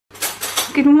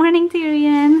Good morning,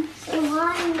 Tyrion. Good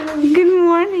morning. Good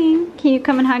morning. Can you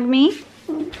come and hug me?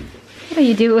 What are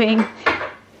you doing?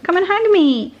 Come and hug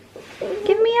me.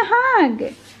 Give me a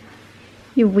hug.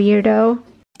 You weirdo.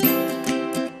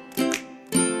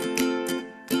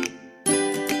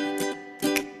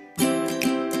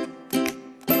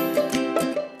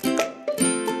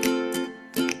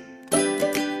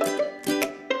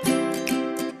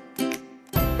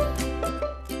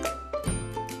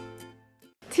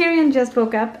 Tyrion just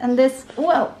woke up and this,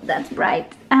 whoa, that's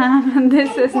bright.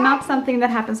 This is not something that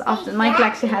happens often. Michael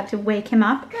actually had to wake him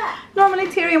up. Normally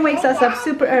Tyrion wakes us up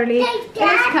super early. It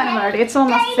is kind of early, it's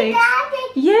almost 6.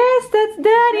 Yes, that's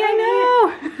Daddy, I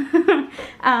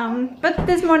know. But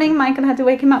this morning Michael had to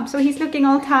wake him up, so he's looking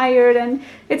all tired and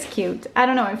it's cute. I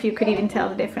don't know if you could even tell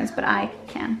the difference, but I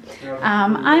can.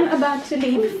 I'm about to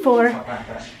leave for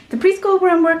the preschool where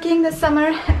I'm working this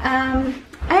summer. I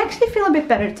actually feel a bit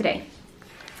better today.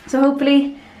 So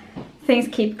hopefully things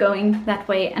keep going that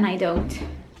way and I don't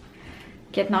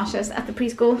get nauseous at the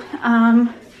preschool.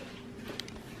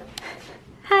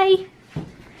 Hi.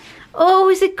 Oh,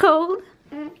 is it cold?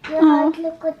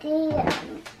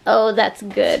 Oh, that's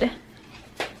good.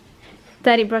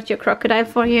 Daddy brought your crocodile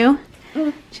for you.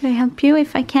 Should I help you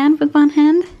if I can with one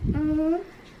hand?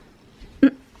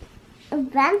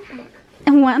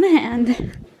 One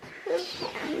hand.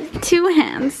 2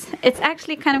 hands. It's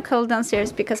actually kind of cold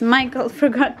downstairs because Michael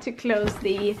forgot to close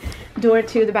the door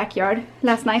to the backyard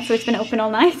last night, so it's been open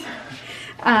all night.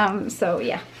 So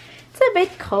yeah, it's a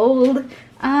bit cold.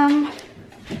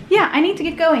 Yeah, I need to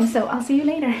get going, so I'll see you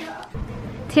later.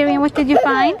 Tyrion, what did you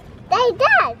find? They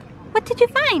did. What did you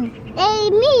find?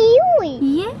 Me.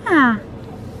 Yeah.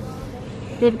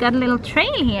 They've got a little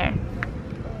trail here.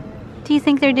 What do you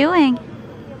think they're doing?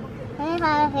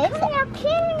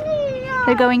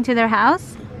 They're going to their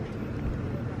house?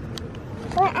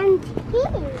 And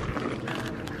here.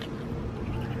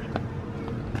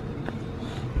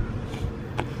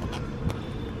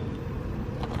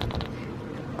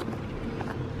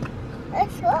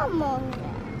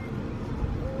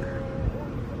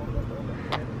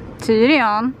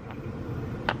 Tyrion?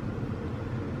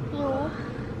 Jo.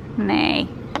 Nej.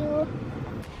 Jo.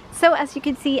 So as you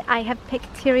can see, I have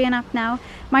picked Tyrion up now.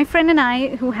 My friend and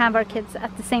I, who have our kids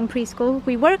at the same preschool,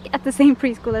 we work at the same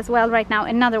preschool as well right now,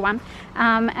 another one.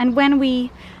 And when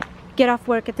we get off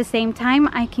work at the same time,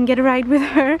 I can get a ride with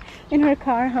her in her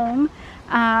car home.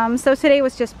 So today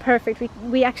was just perfect.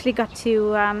 We actually got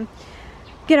to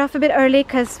get off a bit early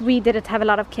because we didn't have a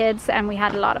lot of kids and we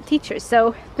had a lot of teachers.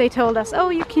 So they told us, oh,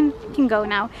 you can go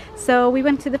now. So we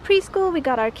went to the preschool, we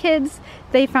got our kids,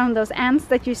 they found those ants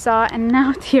that you saw, and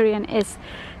now Tyrion is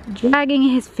dragging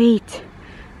his feet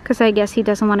because I guess he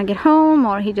doesn't want to get home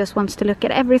or he just wants to look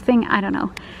at everything. I don't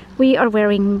know. We are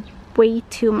wearing way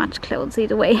too much clothes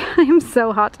either way. I am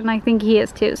so hot and I think he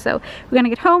is too. So we're gonna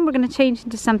get home, we're gonna change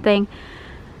into something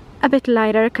a bit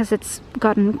lighter because it's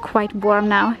gotten quite warm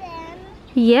now.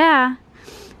 Yeah,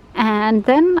 and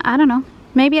then, I don't know,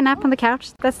 maybe a nap on the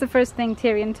couch. That's the first thing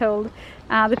Tyrion told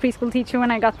the preschool teacher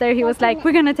when I got there. He was like,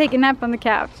 we're gonna take a nap on the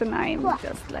couch, and I'm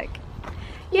just like,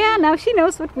 yeah, now she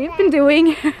knows what we've been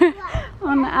doing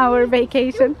on our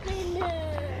vacation.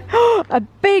 A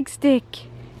big stick!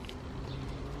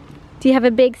 Do you have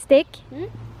a big stick?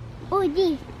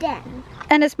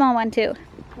 And a small one too?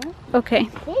 Okay.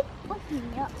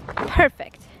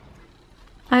 Perfect.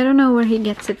 I don't know where he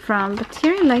gets it from, but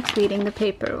Tyrion likes reading the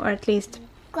paper, or at least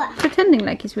pretending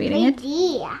like he's reading it.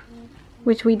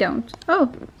 Which we don't.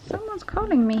 Oh, someone's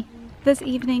calling me. This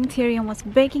evening Tyrion was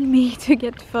begging me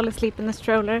to fall asleep in the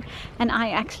stroller, and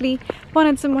I actually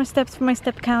wanted some more steps for my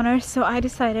step counter, so I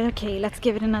decided, okay, let's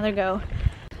give it another go.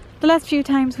 The last few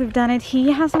times we've done it,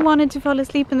 he hasn't wanted to fall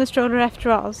asleep in the stroller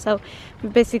after all, so we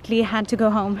basically had to go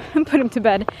home and put him to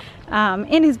bed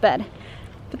in his bed.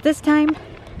 But this time,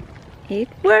 it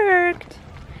worked.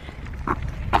 Look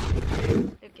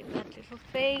at that little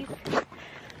face.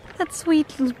 That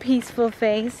sweet little peaceful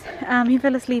face. He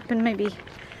fell asleep in maybe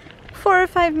 4 or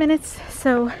 5 minutes,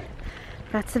 so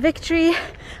that's a victory.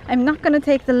 I'm not gonna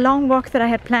take the long walk that I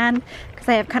had planned because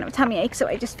I have kind of a tummy ache, so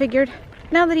I just figured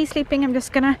now that he's sleeping I'm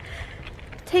just gonna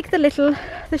take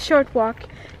the short walk,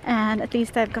 and at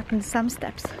least I've gotten some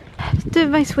steps.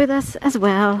 Duva's with us as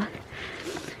well.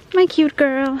 My cute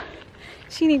girl.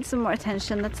 She needs some more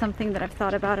attention. That's something that I've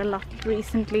thought about a lot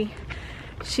recently.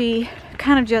 She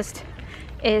kind of just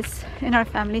is in our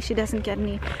family. She doesn't get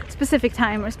any specific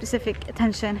time or specific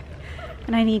attention,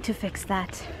 and I need to fix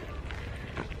that.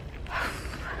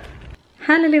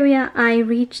 Hallelujah, I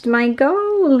reached my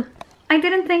goal. I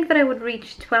didn't think that I would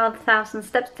reach 12,000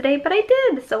 steps today, but I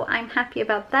did, so I'm happy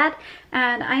about that.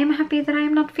 And I am happy that I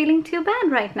am not feeling too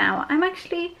bad right now. I'm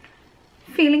actually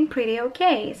feeling pretty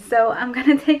okay, so I'm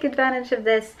gonna take advantage of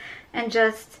this and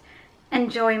just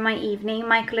enjoy my evening.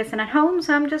 Michael isn't at home,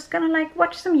 so I'm just gonna like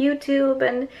watch some YouTube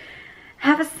and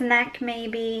have a snack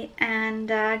maybe, and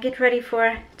get ready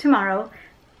for tomorrow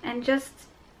and just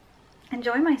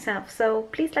enjoy myself. So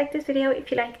please like this video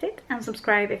if you liked it, and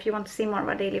subscribe if you want to see more of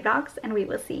our daily vlogs, and we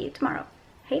will see you tomorrow.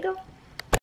 Hej då!